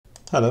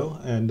Hello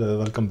and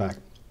welcome back.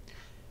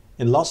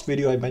 In last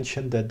video I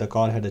mentioned that the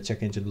car had a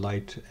check engine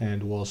light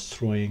and was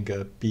throwing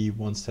a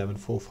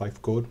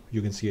P1745 code.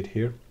 You can see it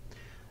here.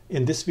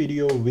 In this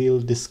video we'll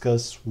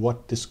discuss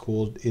what this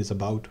code is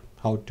about,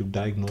 how to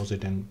diagnose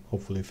it and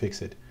hopefully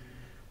fix it.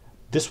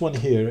 This one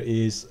here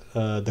is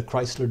the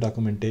Chrysler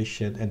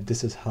documentation, and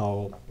this is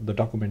how the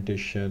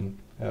documentation,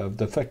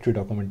 the factory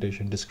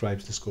documentation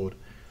describes this code.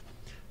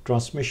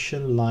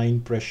 Transmission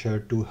line pressure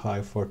too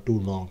high for too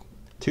long.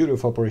 Theory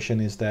of operation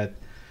is that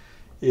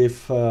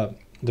if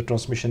the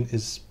transmission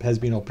has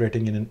been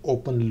operating in an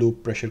open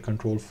loop pressure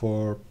control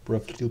for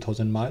roughly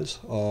 2000 miles,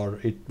 or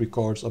it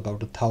records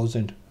about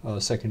 1000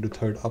 second to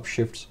third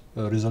upshifts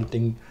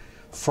resulting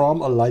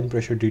from a line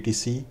pressure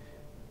DTC,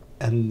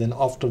 and then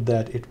after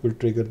that it will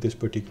trigger this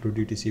particular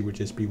DTC,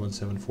 which is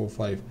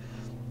P1745.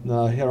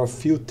 Now here are a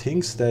few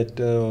things that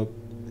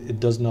it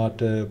does not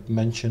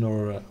mention,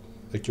 or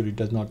actually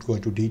does not go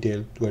into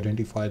detail to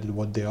identify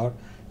what they are,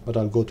 but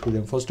I'll go through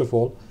them. First of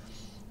all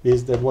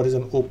is that what is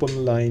an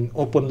open loop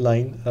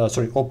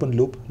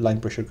line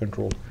pressure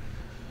control.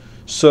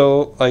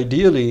 So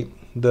ideally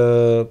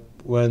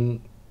when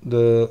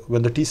the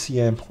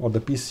TCM or the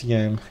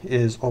PCM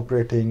is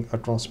operating a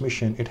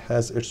transmission, it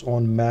has its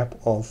own map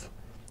of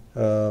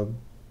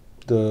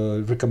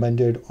the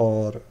recommended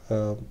or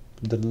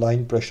the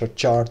line pressure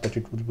chart that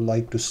it would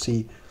like to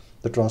see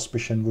the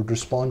transmission would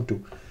respond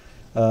to,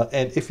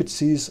 and if it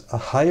sees a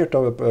higher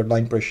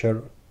line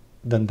pressure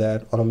than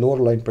that or a lower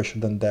line pressure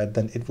than that,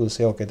 then it will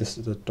say, okay, this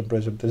is the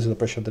temperature, this is the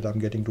pressure that I'm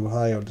getting too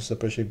high, or this is the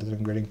pressure that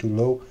I'm getting too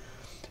low,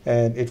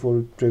 and it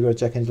will trigger a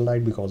check engine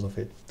light because of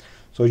it.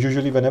 So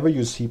usually whenever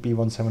you see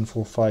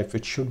P1745,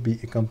 it should be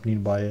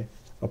accompanied by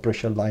a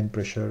line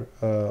pressure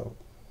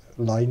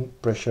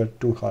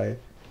too high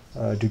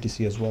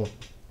DTC as well.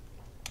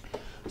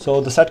 So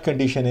the set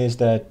condition is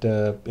that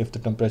if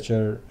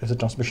the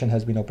transmission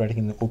has been operating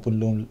in the open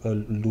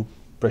loop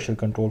pressure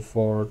control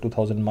for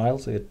 2000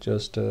 miles, it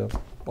just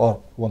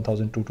or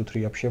 1002 to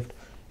 3 upshift,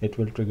 it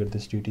will trigger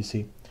this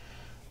DTC.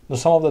 Now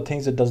some of the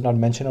things it does not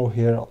mention over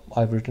here,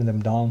 I've written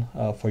them down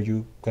for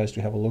you guys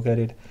to have a look at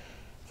it.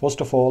 First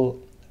of all,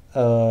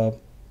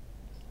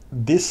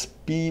 this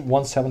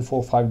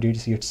P1745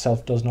 DTC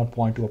itself does not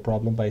point to a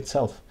problem by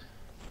itself.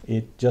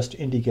 It just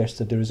indicates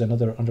that there is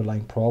another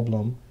underlying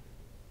problem,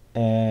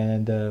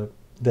 and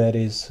that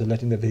is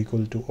letting the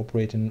vehicle to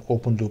operate in an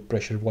open loop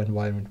pressure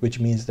environment, which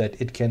means that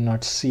it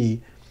cannot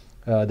see,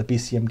 the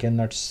PCM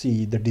cannot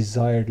see the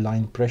desired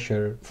line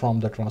pressure from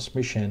the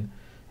transmission,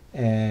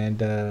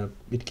 and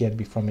it can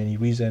be from any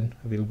reason.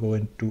 We'll go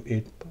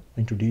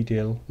into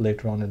detail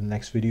later on in the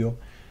next video,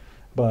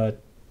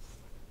 but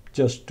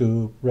just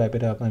to wrap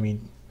it up, I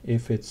mean,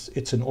 if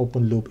it's an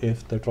open loop,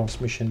 if the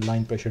transmission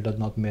line pressure does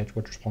not match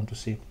what you want to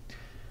see.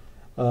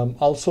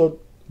 Also,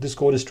 this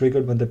code is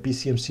triggered when the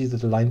PCM sees that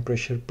the line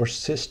pressure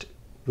persists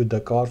with the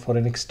car for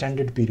an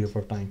extended period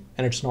of time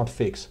and it's not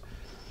fixed.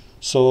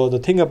 So the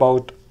thing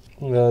about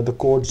the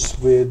codes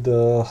with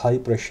high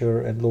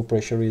pressure and low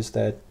pressure is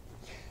that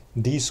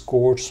these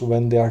codes,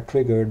 when they are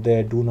triggered,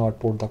 they do not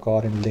put the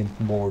car in limp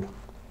mode.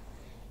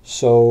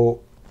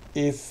 So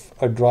if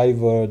a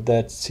driver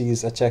that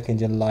sees a check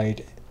engine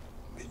light,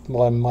 it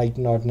might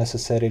not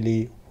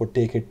necessarily would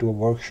take it to a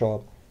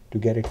workshop to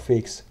get it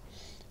fixed,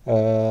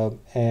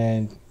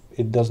 and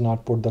it does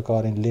not put the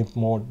car in limp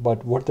mode.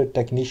 But what the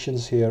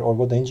technicians here, or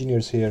what the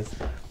engineers here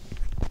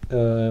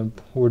who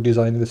are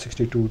designing the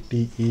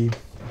 62TE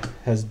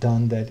has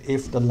done, that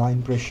if the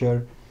line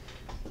pressure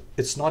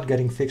it's not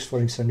getting fixed for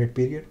an extended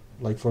period,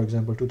 like for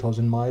example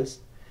 2000 miles,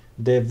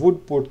 they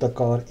would put the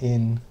car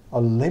in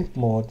a limp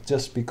mode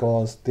just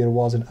because there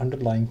was an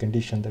underlying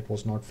condition that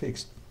was not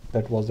fixed.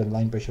 That was the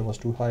line pressure was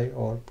too high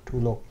or too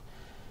low.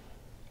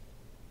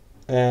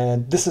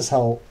 And this is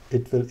how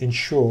it will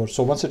ensure.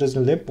 So once it is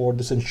in limp mode,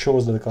 this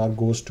ensures that the car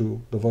goes to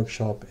the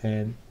workshop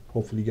and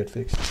hopefully get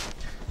fixed.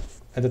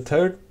 And the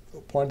third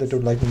point that I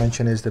would like to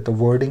mention is that the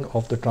wording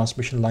of the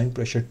transmission line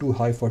pressure too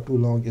high for too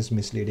long is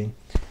misleading.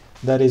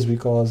 That is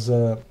because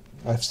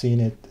I've seen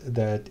it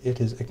that it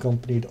is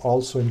accompanied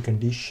also in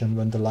condition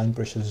when the line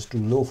pressure is too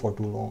low for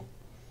too long,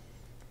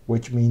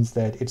 which means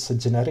that it's a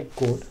generic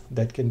code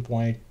that can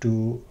point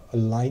to a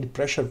line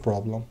pressure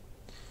problem,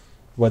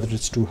 whether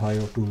it's too high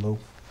or too low.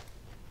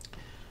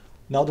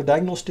 Now the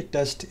diagnostic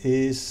test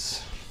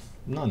is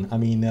none. I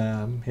mean,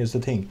 here's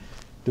the thing.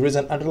 There is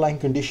an underlying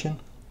condition,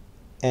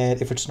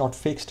 and if it's not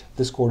fixed,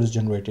 this code is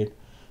generated.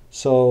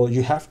 So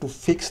you have to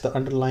fix the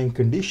underlying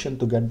condition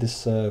to get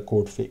this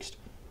code fixed.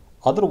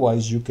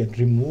 Otherwise, you can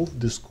remove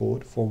this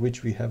code, for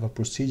which we have a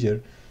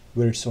procedure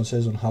where it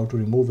says on how to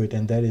remove it,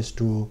 and that is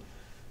to,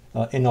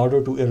 in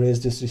order to erase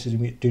this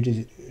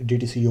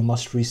DTC, you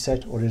must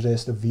reset or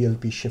erase the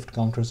VLP shift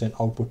counters and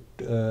output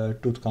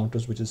tooth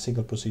counters, which is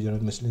single procedure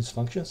of miscellaneous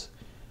functions,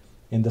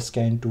 in the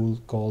scan tool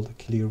called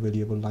clear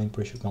variable line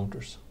pressure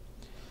counters.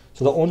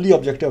 So the only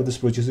objective of this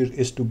procedure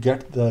is to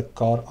get the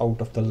car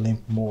out of the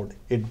limp mode.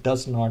 It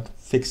does not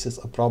fixes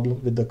a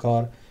problem with the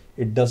car.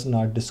 it does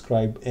not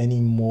describe any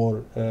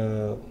more,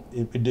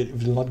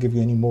 it will not give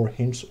you any more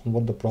hints on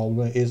what the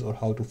problem is or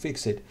how to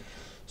fix it.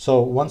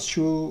 So once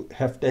you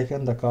have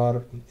taken the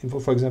car,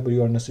 for example,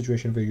 you are in a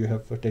situation where you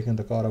have taken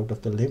the car out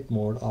of the limp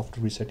mode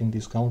after resetting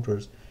these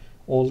counters,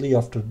 only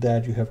after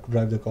that you have to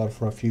drive the car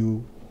for a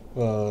few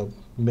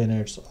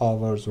minutes,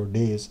 hours or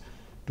days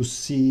to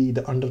see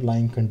the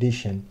underlying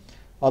condition.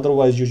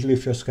 Otherwise, usually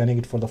if you're scanning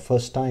it for the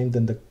first time,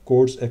 then the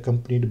codes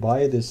accompanied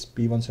by this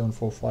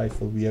P1745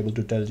 will be able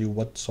to tell you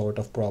what sort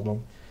of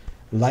problem,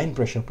 line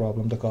pressure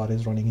problem the car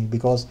is running in,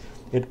 because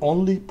it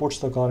only puts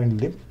the car in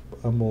limp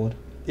mode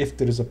if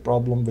there is a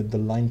problem with the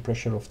line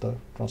pressure of the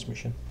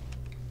transmission.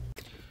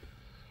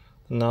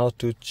 Now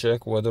to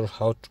check whether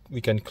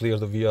we can clear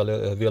the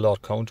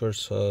VLR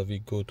counters, we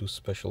go to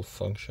special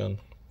function.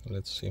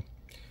 Let's see.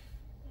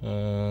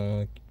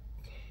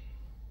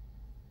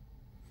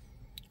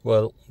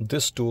 Well,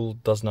 this tool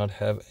does not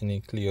have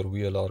any clear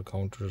VLR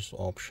counters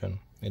option.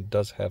 It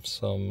does have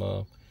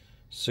some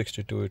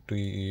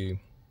 6280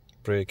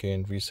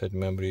 break-in, reset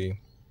memory,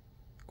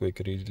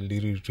 quick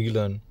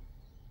relearn,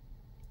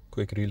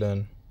 code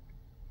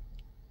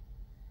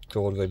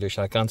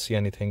validation. I can't see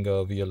anything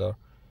VLR.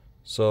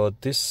 So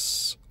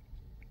this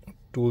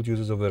tool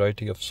uses a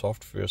variety of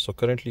software. So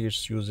currently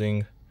it's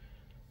using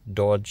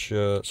Fiat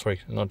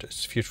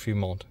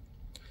Freemont.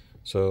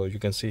 So you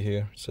can see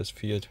here it says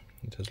Fiat.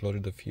 It has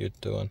loaded the Fiat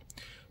one.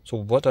 So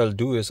what I'll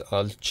do is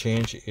I'll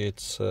change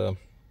its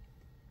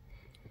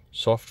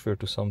software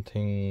to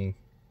something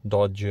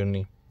Dodge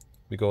Journey,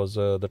 because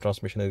the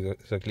transmission is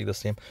exactly the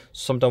same.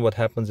 Sometimes what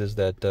happens is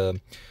that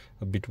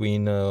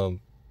between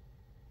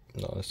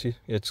see,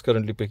 it's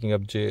currently picking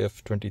up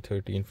JF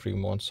 2013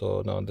 Fremont.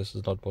 So now this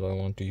is not what I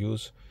want to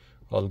use.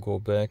 I'll go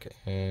back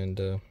and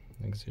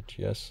exit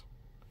yes.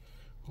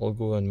 I'll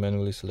go and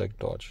manually select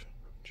Dodge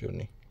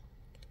Journey.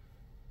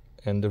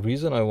 And the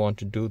reason I want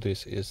to do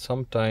this is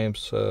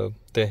sometimes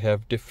they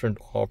have different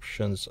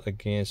options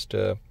against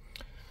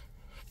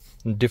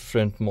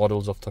different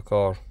models of the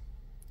car.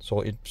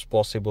 So it's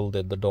possible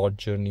that the Dodge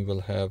Journey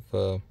will have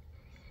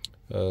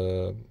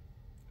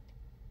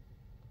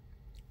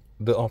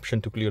the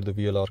option to clear the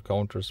VLR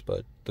counters,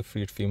 but the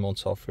Fiat Freemont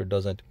software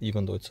doesn't,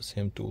 even though it's the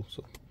same tool.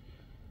 So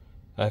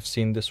I've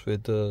seen this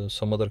with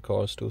some other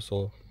cars too.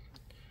 So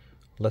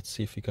let's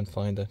see if we can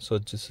find that. So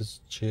this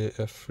is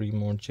JF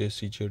Fremont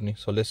JC Journey.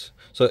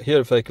 So here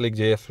if I click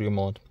JF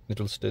Fremont, it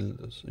will still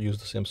use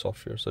the same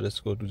software. So let's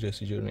go to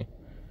JC Journey.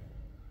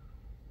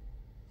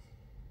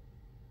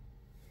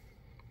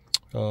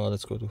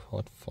 Let's go to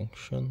hot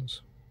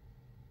functions.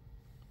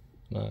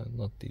 No,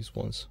 not these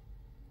ones.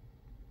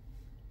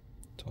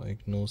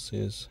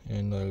 Diagnosis,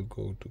 and I'll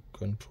go to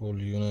control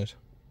unit,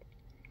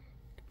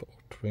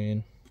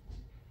 powertrain,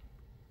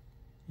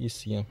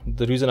 ECM.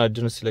 The reason I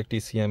didn't select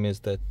ECM is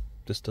that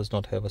this does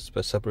not have a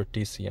separate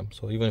TCM.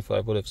 So even if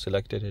I would have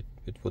selected it,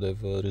 it would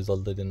have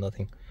resulted in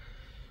nothing.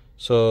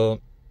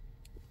 So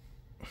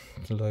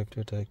live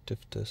data, active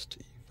test,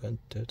 event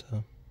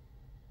data,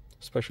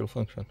 special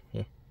function.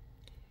 Yeah.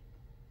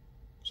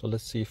 So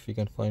let's see if we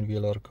can find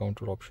VLR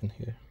counter option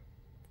here.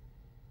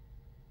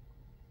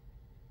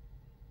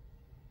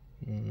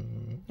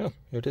 Yeah,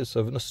 it is.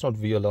 It's not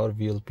VLR,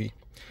 VLP.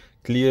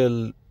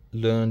 Clear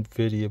learned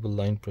variable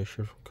line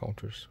pressure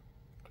counters.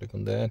 Click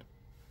on that.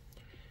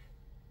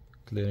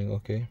 Clearing,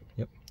 okay.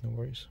 Yep, no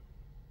worries.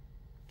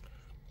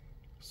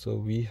 So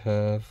we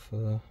have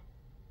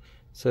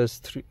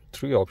says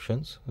three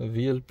options: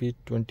 VLP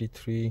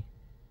 23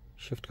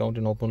 shift count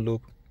in open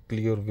loop,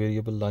 clear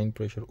variable line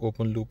pressure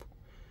open loop,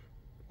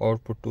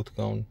 output tooth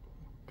count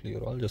clear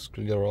all. Just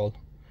clear all.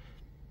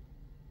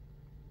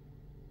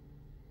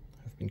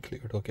 Have been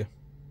cleared. Okay.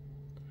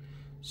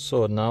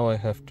 So now I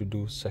have to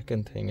do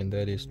second thing, and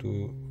that is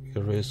to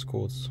erase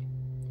codes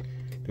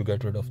to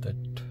get rid of that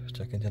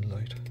check engine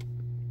light.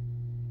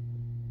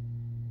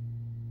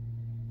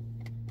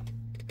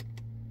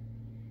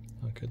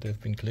 Okay,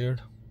 they've been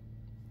cleared.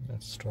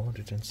 Let's start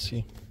it and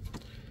see.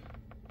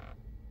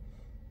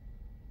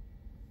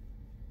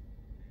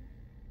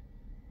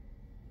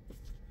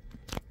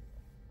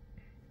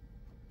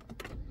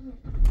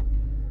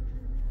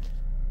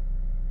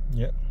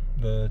 Yeah,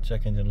 the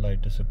check engine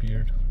light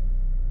disappeared.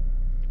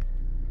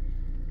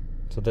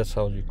 So that's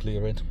how you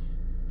clear it.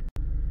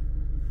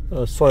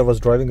 So I was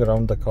driving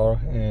around the car,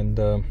 and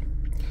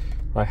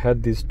I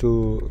had these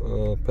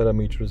two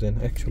parameters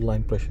in actual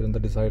line pressure and the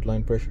desired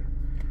line pressure.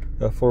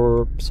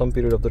 For some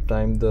period of the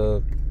time,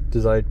 the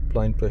desired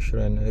line pressure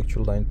and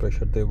actual line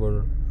pressure, they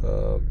were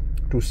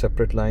two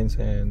separate lines,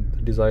 and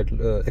the desired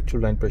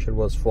actual line pressure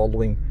was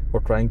following or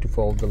trying to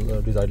follow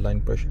the desired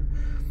line pressure.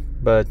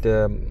 But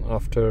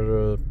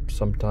after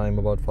some time,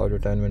 about 5 to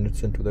 10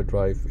 minutes into the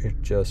drive,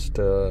 it just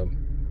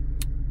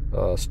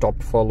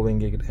stopped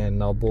following it, and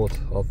now both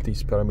of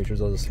these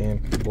parameters are the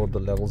same, both the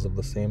levels of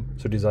the same.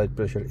 So desired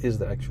pressure is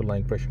the actual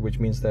line pressure, which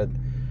means that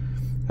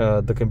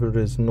the computer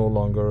is no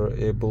longer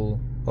able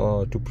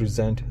to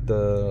present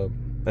the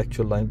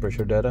actual line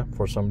pressure data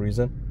for some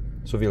reason.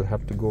 So we'll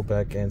have to go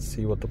back and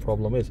see what the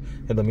problem is.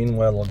 In the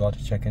meanwhile, I got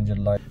a check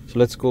engine light. So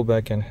let's go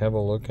back and have a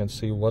look and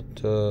see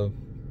what's the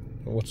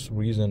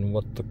reason,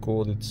 what the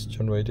code it's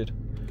generated.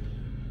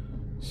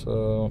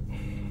 So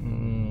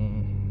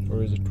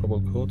where is it?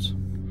 Trouble codes.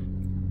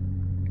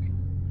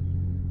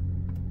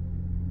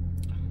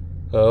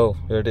 Oh,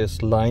 here it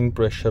is. Line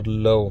pressure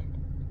low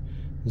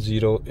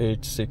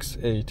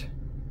 0868.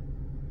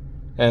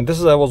 And this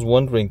is, I was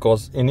wondering,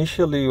 because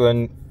initially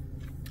when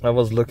I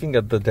was looking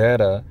at the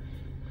data,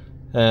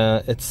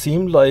 it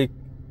seemed like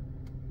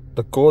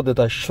the code that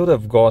I should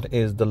have got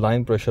is the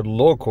line pressure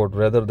low code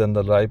rather than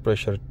the line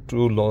pressure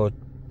too low,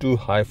 too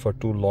high for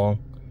too long.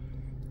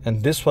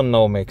 And this one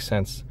now makes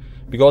sense,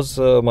 because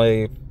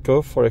my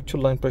curve for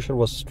actual line pressure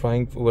was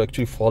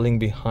actually falling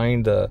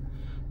behind the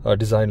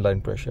design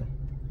line pressure.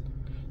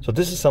 So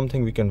this is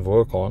something we can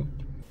work on.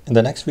 In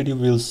the next video,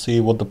 we'll see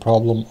what the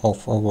problem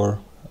of our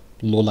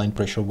low line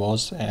pressure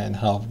was and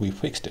how we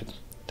fixed it.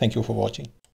 Thank you for watching.